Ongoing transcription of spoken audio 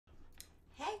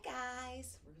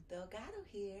guys, Ruth Delgado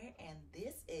here, and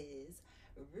this is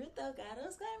Ruth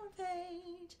Delgado's Glamour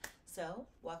Page. So,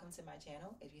 welcome to my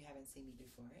channel if you haven't seen me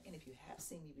before, and if you have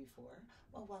seen me before,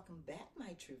 well, welcome back,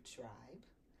 my true tribe.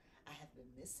 I have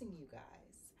been missing you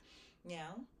guys.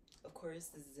 Now, of course,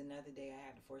 this is another day I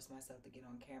have to force myself to get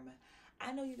on camera.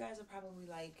 I know you guys are probably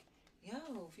like,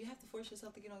 yo, if you have to force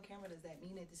yourself to get on camera, does that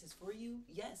mean that this is for you?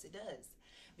 Yes, it does.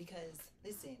 Because,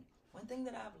 listen, one thing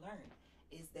that I've learned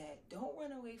is that don't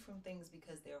run away from things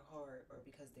because they're hard or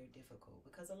because they're difficult.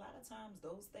 Because a lot of times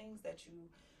those things that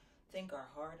you think are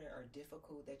hard or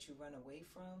difficult that you run away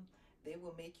from, they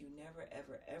will make you never,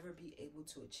 ever, ever be able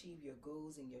to achieve your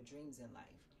goals and your dreams in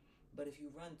life. But if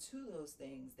you run to those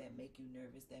things that make you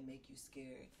nervous, that make you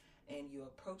scared, and you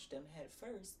approach them head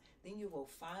first, then you will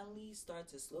finally start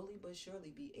to slowly but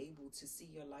surely be able to see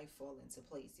your life fall into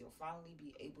place. You'll finally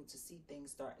be able to see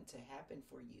things starting to happen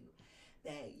for you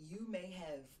that you may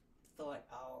have thought,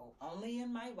 oh, only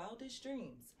in my wildest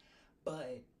dreams.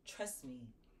 But trust me,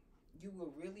 you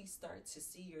will really start to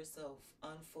see yourself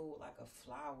unfold like a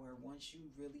flower once you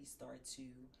really start to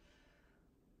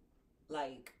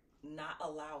not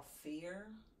allow fear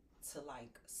to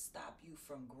stop you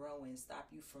from growing, stop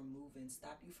you from moving,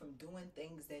 stop you from doing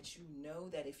things that you know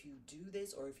that if you do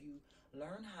this or if you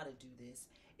learn how to do this,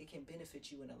 it can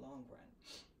benefit you in the long run.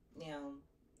 Now,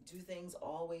 do things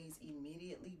always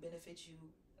immediately benefit you?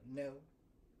 No.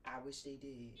 I wish they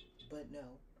did, but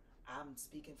no. I'm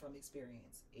speaking from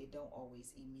experience. It don't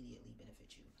always immediately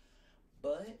benefit you.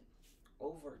 But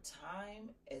over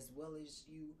time, as well as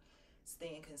you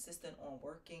staying consistent on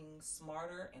working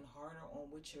smarter and harder on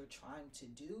what you're trying to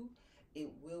do, it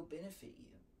will benefit you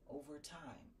over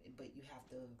time. But you have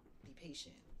to be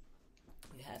patient.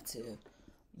 You have to,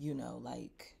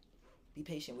 be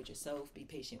patient with yourself, be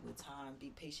patient with time,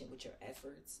 be patient with your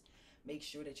efforts. Make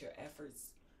sure that your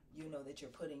efforts, that you're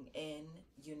putting in,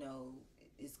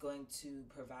 is going to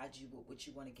provide you with what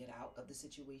you want to get out of the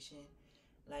situation.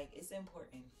 It's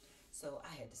important. So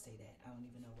I had to say that. I don't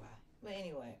even know why. But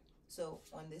anyway, so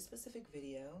on this specific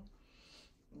video,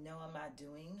 no, I'm not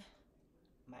doing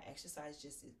my exercise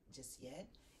just yet,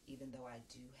 even though I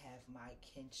do have my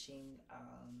kinching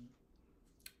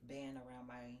band around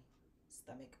my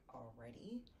stomach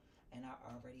already, and I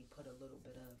already put a little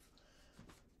bit of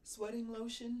sweating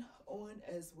lotion on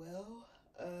as well,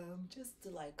 just to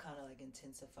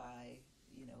intensify,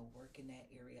 working that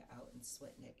area out and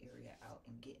sweating that area out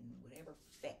and getting whatever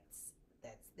fats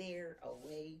that's there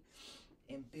away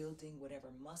and building whatever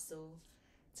muscle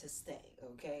to stay,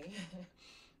 okay?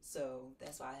 So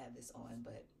that's why I have this on.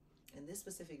 But in this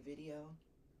specific video,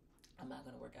 I'm not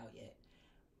going to work out yet.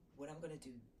 What I'm going to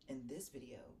do in this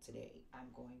video today, I'm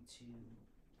going to do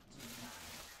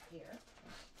my hair,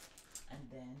 and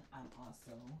then I'm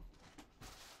also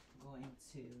going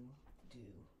to do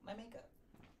my makeup,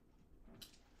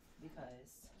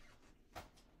 because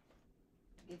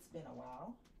it's been a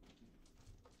while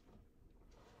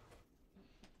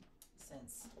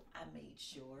since I made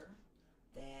sure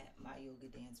that my yoga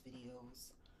dance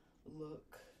videos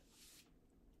look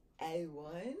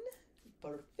A1,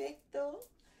 perfecto.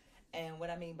 And what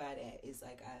I mean by that is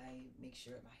I make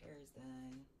sure my hair is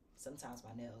done. Sometimes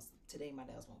my nails. Today my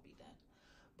nails won't be done,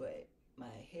 but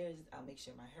I'll make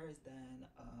sure my hair is done.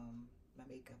 My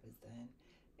makeup is done,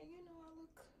 and I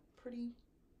look pretty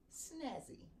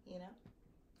snazzy,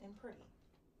 and pretty.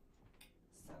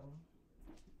 So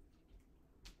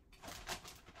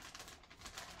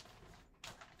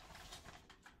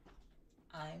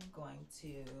I'm going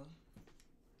to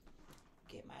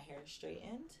get my hair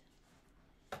straightened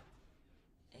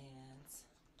and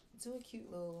do a cute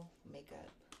little makeup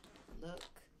look.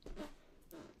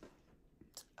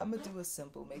 I'm gonna do a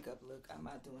simple makeup look. I'm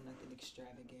not doing nothing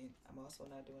extravagant. I'm also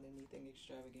not doing anything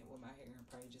extravagant with my hair. I'm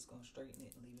probably just gonna straighten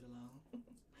it and leave it alone.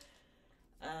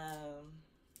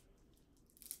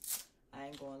 I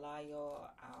ain't gonna lie,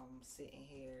 y'all. I'm sitting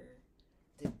here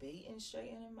debating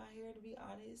straightening my hair, to be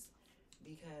honest,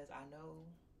 because I know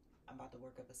I'm about to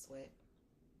work up a sweat,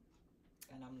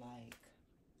 and I'm like,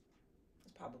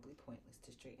 it's probably pointless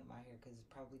to straighten my hair because it's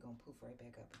probably gonna poof right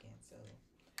back up again. So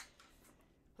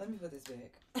let me put this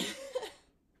back.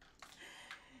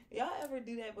 Y'all ever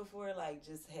do that before?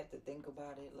 Just have to think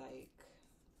about it.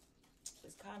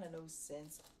 It's kind of no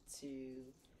sense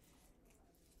to,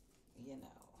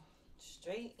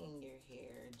 straighten your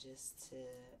hair just to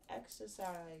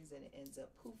exercise, and it ends up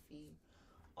poofy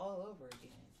all over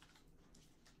again.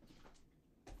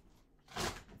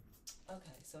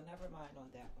 Okay, so never mind on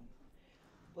that one.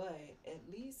 But at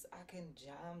least I can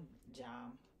jam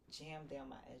down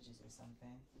my edges or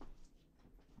something.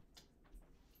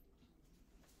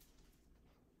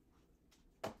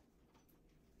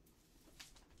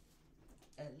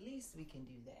 least we can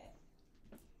do that.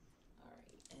 All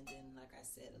right, and then like I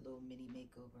said, a little mini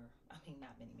makeover. I mean,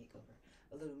 not mini makeover,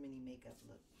 a little mini makeup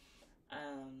look.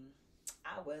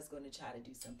 I was going to try to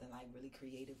do something like really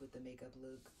creative with the makeup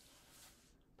look,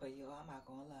 but yo, I'm not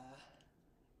gonna lie,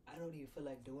 I don't even feel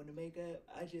like doing the makeup.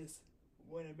 I just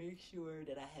want to make sure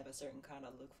that I have a certain kind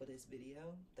of look for this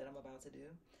video that I'm about to do.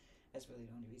 That's really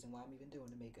the only reason why I'm even doing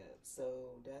the makeup.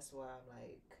 So that's why I'm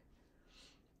like,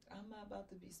 I'm not about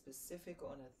to be specific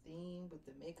on a theme with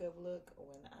the makeup look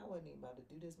when I wasn't even about to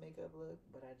do this makeup look,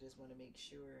 but I just want to make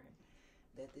sure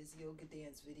that this yoga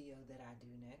dance video that I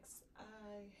do next,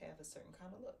 I have a certain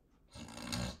kind of look.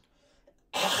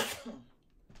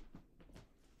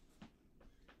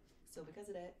 So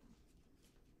because of that,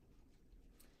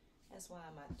 that's why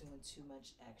I'm not doing too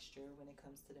much extra when it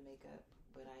comes to the makeup.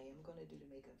 But I am going to do the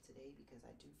makeup today because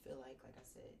I do feel like I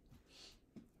said,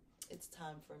 it's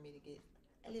time for me to get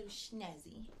a little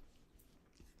snazzy.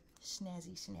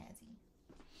 Snazzy. So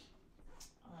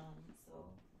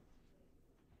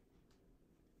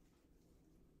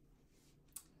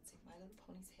take my little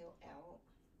ponytail out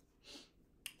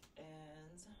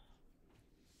and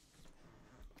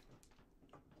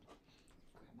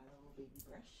grab my little baby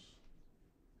brush.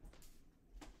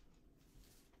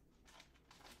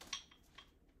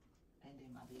 And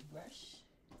then my big brush.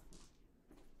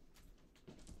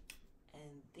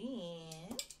 And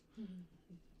then,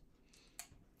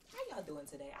 how y'all doing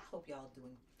today? I hope y'all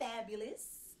doing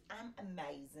fabulous. I'm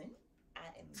amazing. I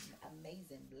am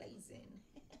amazing blazing.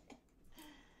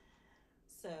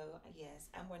 So, yes,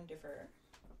 I'm wonderful.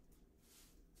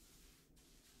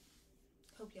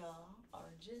 Hope y'all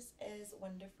are just as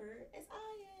wonderful as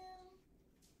I am.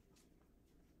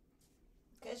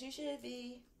 Because you should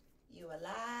be. You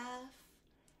alive.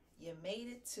 You made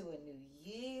it to a new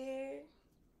year.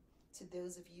 To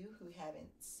those of you who haven't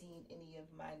seen any of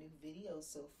my new videos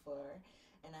so far,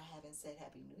 and I haven't said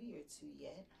Happy New Year to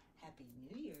yet, Happy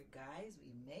New Year, guys.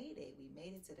 We made it. We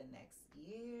made it to the next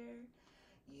year.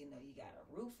 You know, you got a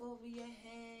roof over your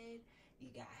head. You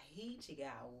got heat. You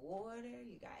got water.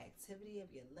 You got activity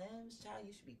of your limbs. Child,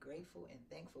 you should be grateful and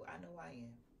thankful. I know I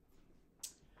am.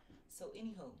 So,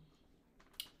 anywho,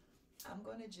 I'm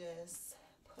going to just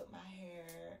put my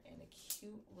hair in a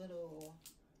cute little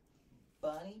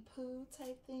bunny poo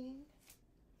type thing.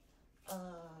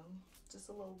 Just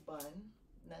a little bun,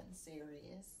 nothing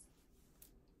serious,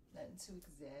 nothing too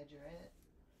exaggerate.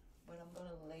 But I'm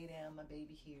gonna lay down my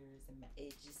baby hairs and my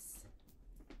edges.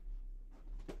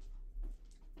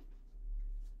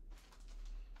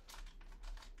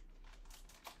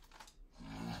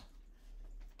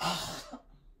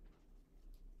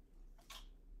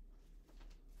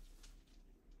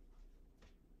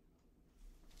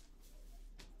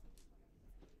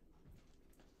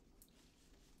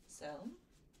 So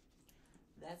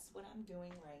that's what I'm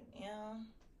doing right now.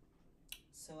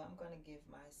 So I'm going to give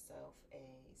myself a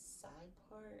side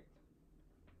part.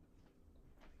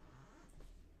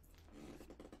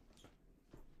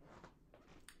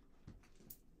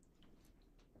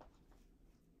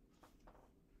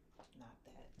 Not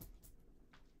that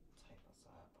type of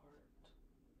side part.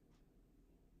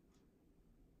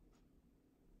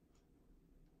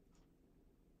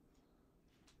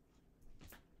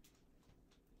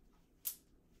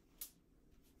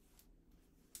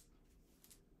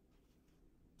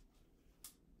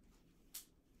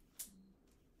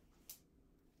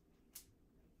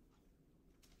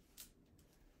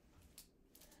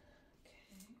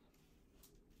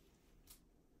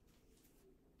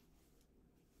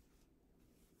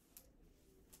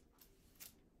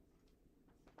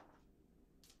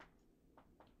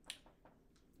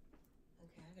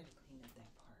 Okay, I gotta clean up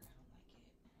that part. I don't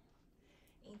like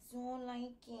it. It's all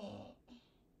like it.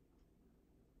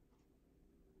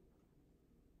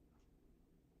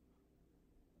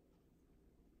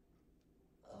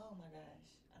 Oh my gosh,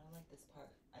 I don't like this part.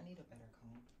 I need a better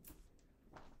comb.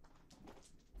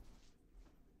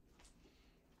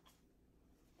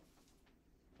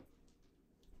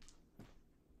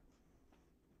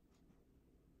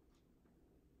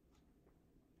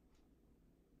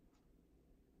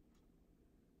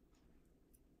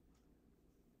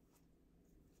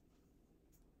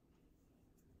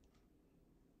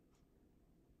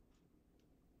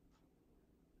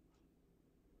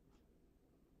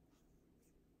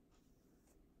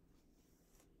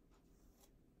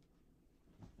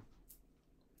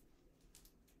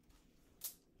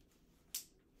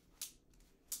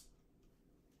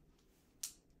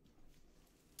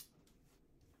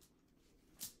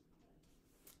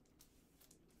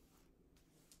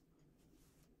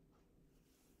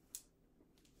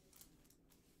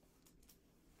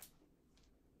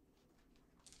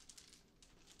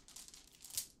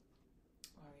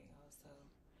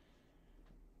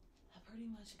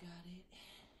 much got it.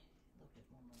 A little bit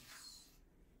more mousse.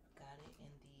 Got it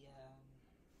in the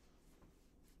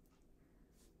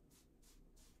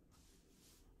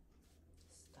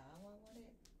style I want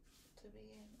it to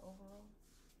be in overall.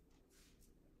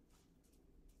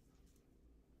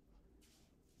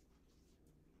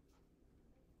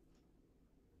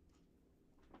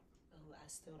 Oh, I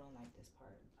still don't like this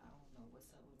part. I don't know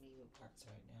what's up with me with parts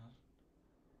right now.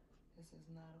 This is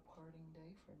not a parting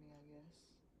day for me, I guess.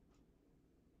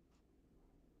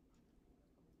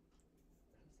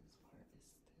 Because this part is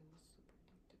still super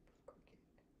duper crooked.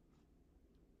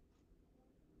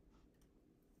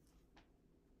 Okay, that's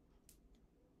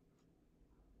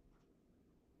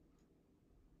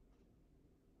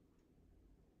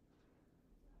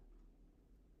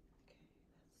clean.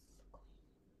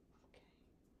 Okay.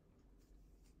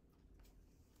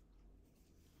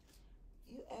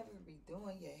 You ever be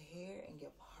doing your hair and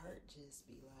your part just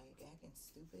be like acting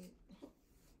stupid?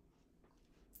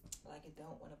 Like it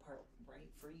don't want to part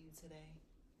right for you today?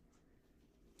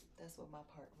 That's what my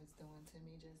part was doing to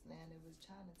me just now. It was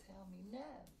trying to tell me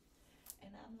no.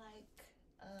 And I'm like,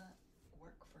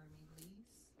 work for me, please.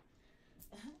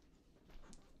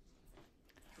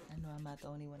 I know I'm not the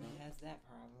only one that has that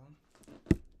problem.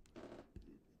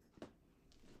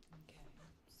 Okay,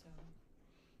 so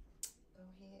go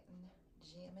ahead and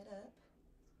jam it up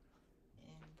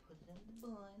and put it in the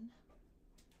bun.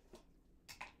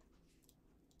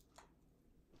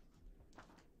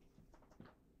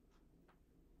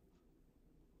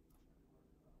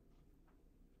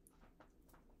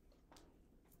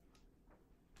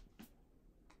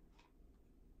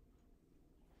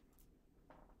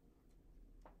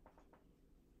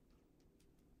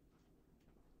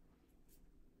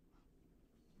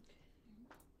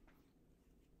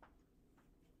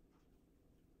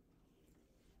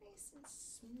 Nice and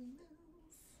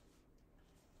smooth.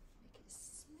 Make it as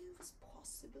smooth as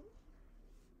possible.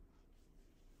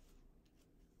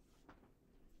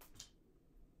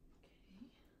 Okay.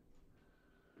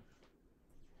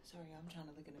 Sorry, I'm trying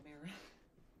to look in the mirror.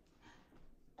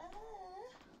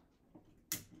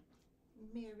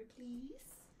 Mirror, please.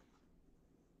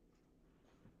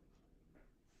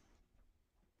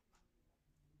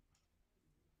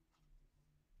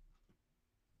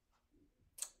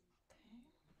 Okay.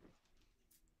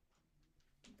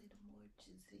 A little more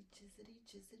jizzity, jizzity,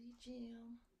 jizzity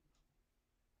jam.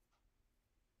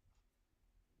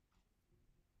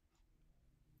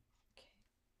 Okay.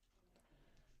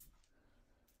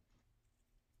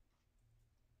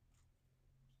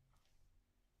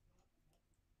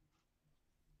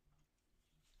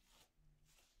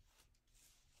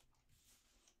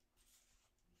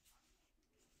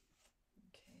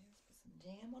 Okay, let's put some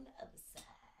jam on the other side.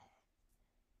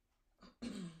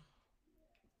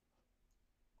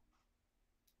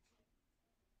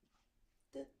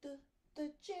 the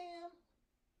jam.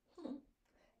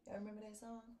 Y'all remember that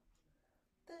song?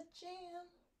 The jam.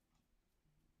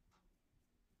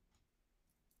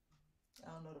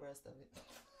 I don't know the rest of it.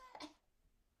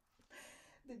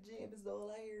 The jam is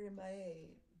all I hear in my head.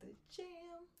 The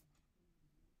jam.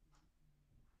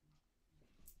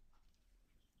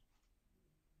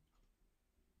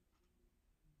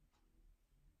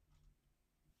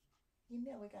 You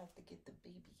know we got to get the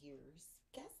baby hairs.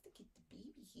 Got to get the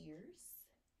baby hairs.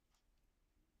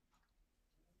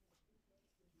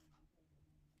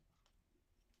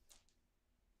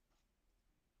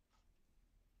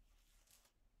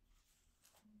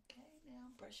 Okay, now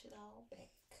brush it all back.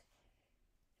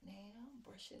 Now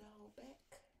brush it all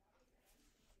back.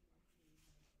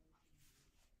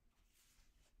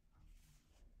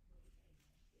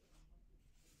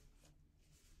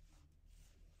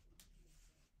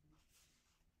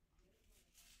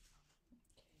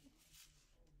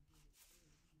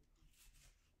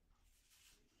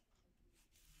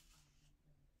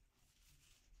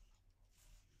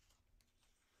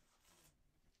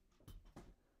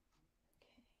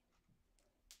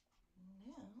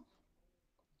 Now,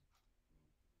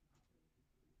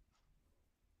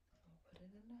 I'll put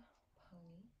it in a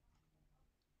pony.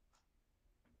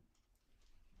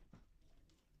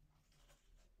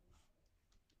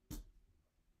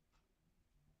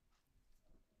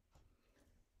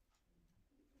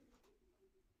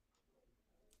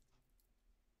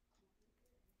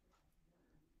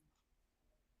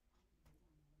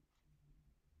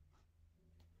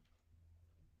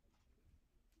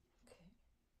 Okay.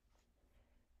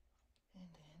 And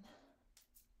then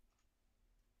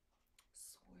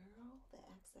swirl the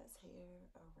excess hair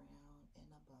around in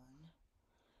a bun.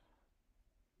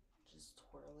 Just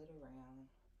twirl it around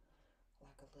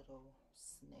like a little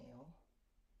snail.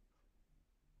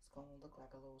 gonna look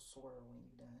like a little swirl when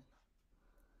you're done.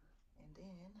 And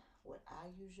then what I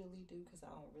usually do, because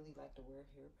I don't really like to wear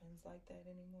hairpins like that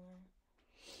anymore,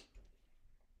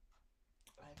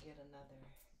 I get another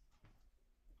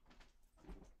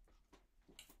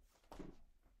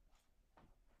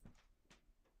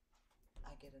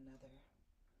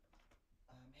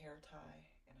hair tie,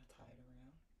 and I tie it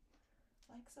around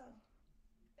like so.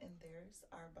 And there's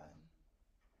our bun.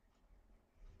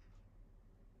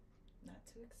 Not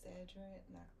too exaggerate,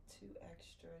 not too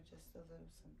extra, just a little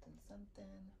something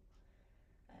something.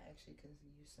 I actually could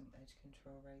use some edge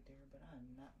control right there, but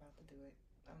I'm not about to do it.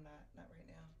 I'm not right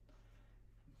now.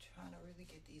 I'm trying to really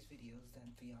get these videos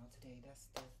done for y'all today. That's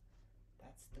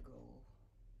the goal.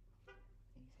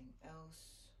 Anything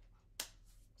else?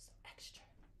 Some extra.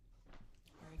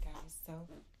 Alright guys, so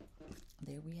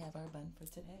there we have our bun for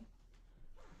today.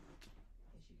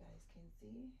 As you guys can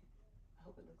see. I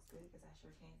hope it looks good because I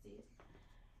sure can't see it.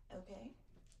 Okay,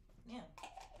 now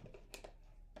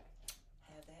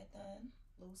have that done.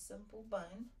 Little simple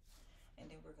bun,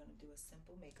 and then we're gonna do a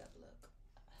simple makeup look.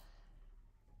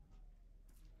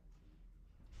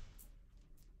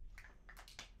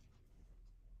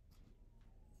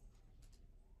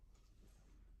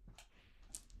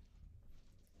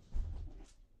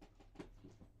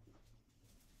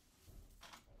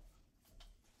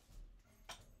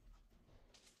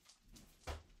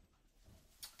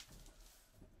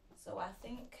 So I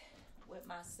think with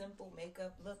my simple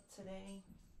makeup look today,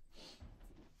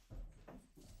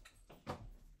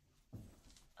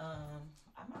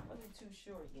 I'm not really too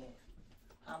sure yet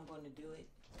how I'm going to do it.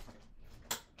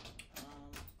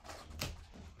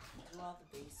 Do all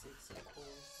the basics, of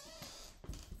course.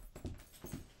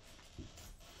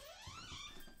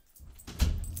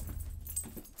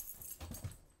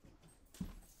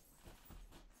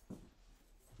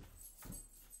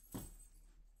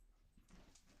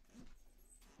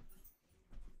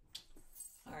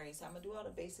 Alright, so I'm going to do all the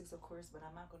basics, of course, but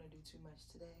I'm not going to do too much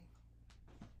today.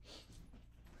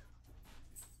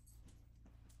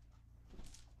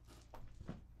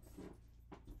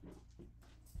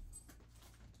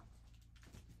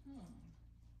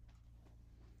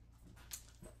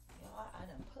 Y'all, I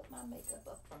done put my makeup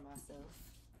up for myself.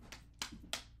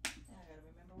 Now I got to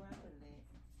remember where I put it at.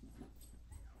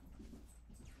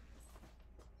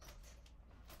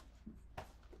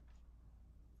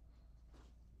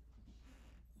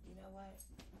 You know what?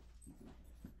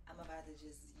 I'm about to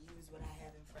just use what I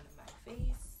have in front of my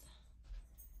face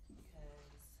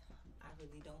because I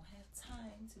really don't have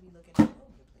time to be looking all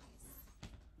over the place.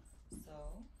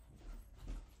 So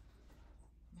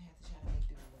I'm gonna have to try to make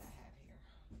do with what I have here,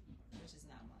 which is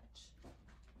not much.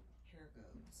 Here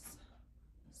goes.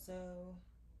 So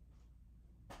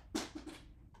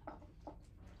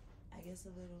I guess a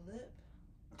little lip.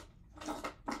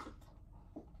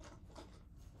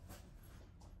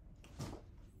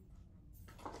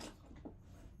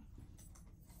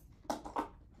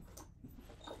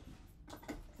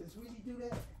 Does Sweetie do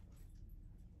that?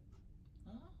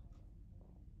 Huh?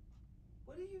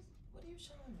 What are you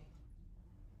showing me?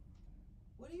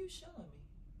 What are you showing me?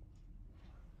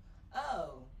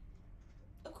 Oh,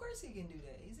 of course he can do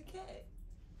that. He's a cat.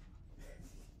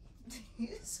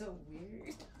 He's so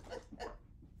weird.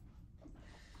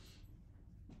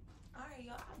 Alright,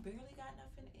 y'all, I barely got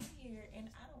nothing in here, and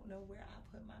I don't know where I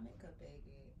put my makeup bag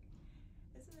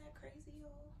at. Isn't that crazy,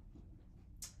 y'all?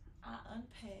 I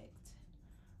unpacked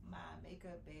my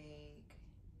makeup bag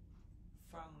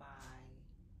from my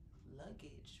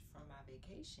luggage from my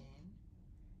vacation,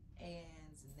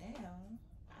 and now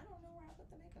I don't know where I put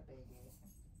the makeup bag at.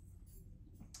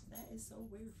 That is so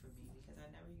weird for me because I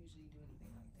never usually do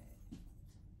anything like that.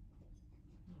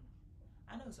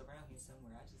 I know it's around here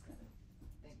somewhere. I just gotta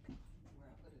think where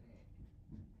I put it at.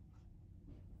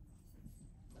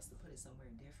 Must have put it somewhere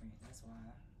different. That's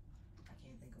why I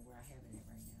can't think of where I have it at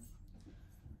right now.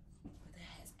 But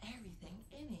that has everything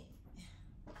in it.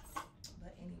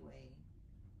 But anyway,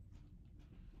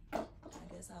 I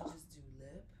guess I'll just do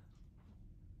lip.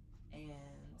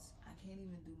 And I can't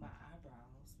even do my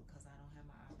eyebrows because I don't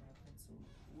have my eyebrow pencil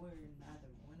or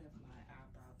neither one of my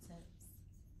eyebrow tints.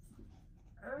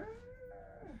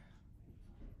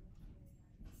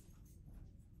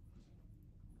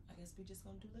 I guess we just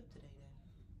gonna do lip today then.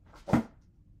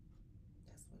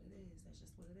 That's what it is. That's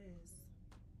just what it is.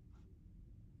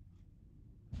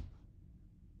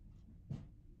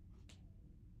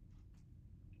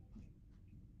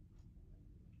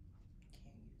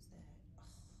 Can't use that.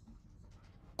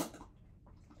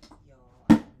 Y'all,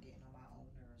 I'm getting on my own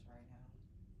nerves right now.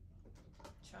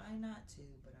 Trying not to,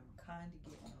 but I'm kind of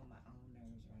getting on my own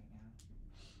nerves right now.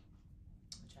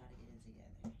 I'm trying to get it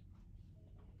together.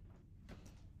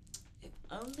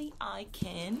 only I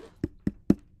can.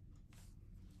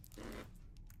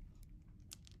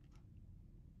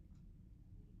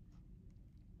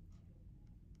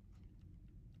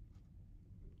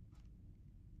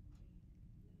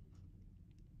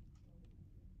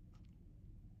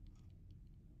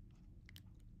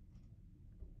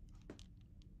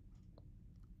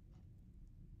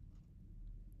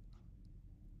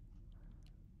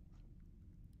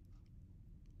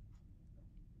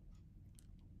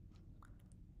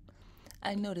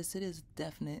 I notice it is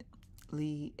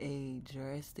definitely a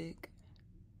drastic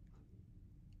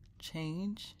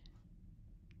change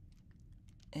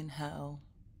in how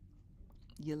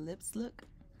your lips look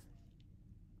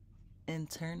and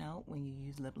turn out when you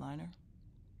use lip liner.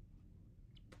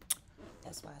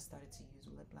 That's why I started to use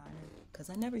lip liner, because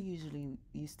I never usually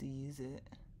used to use it.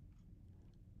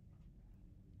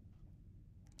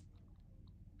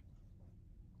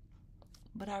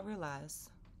 But I realized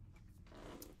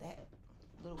that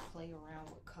little play around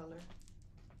with color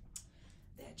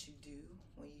that you do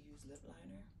when you use lip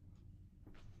liner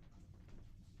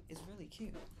is really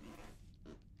cute.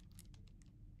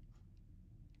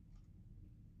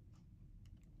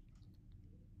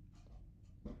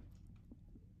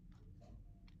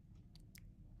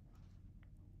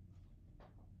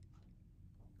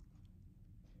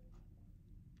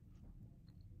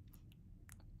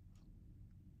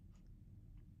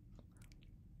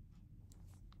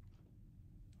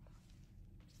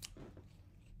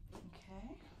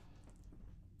 Okay.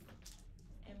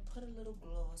 And put a little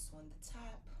gloss on the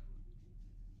top.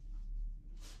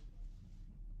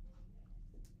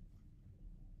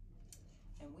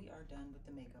 And we are done with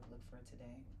the makeup look for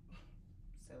today.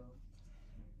 So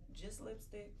just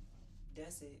lipstick,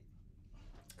 that's it.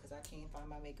 Because I can't find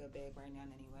my makeup bag right now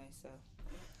anyway, so.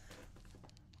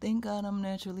 Thank God I'm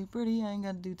naturally pretty. I ain't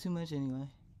got to do too much anyway.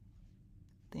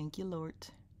 Thank you, Lord.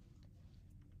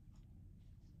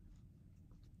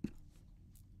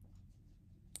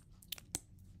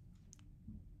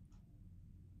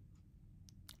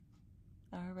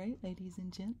 All right, ladies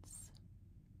and gents.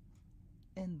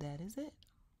 And that is it.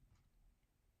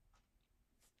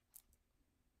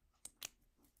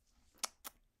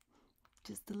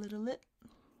 Just a little lip.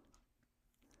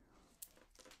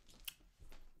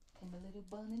 And a little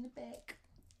bun in the back.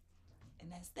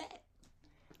 And that's that.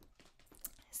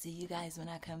 See you guys when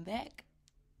I come back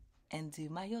and do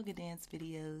my yoga dance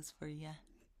videos for ya.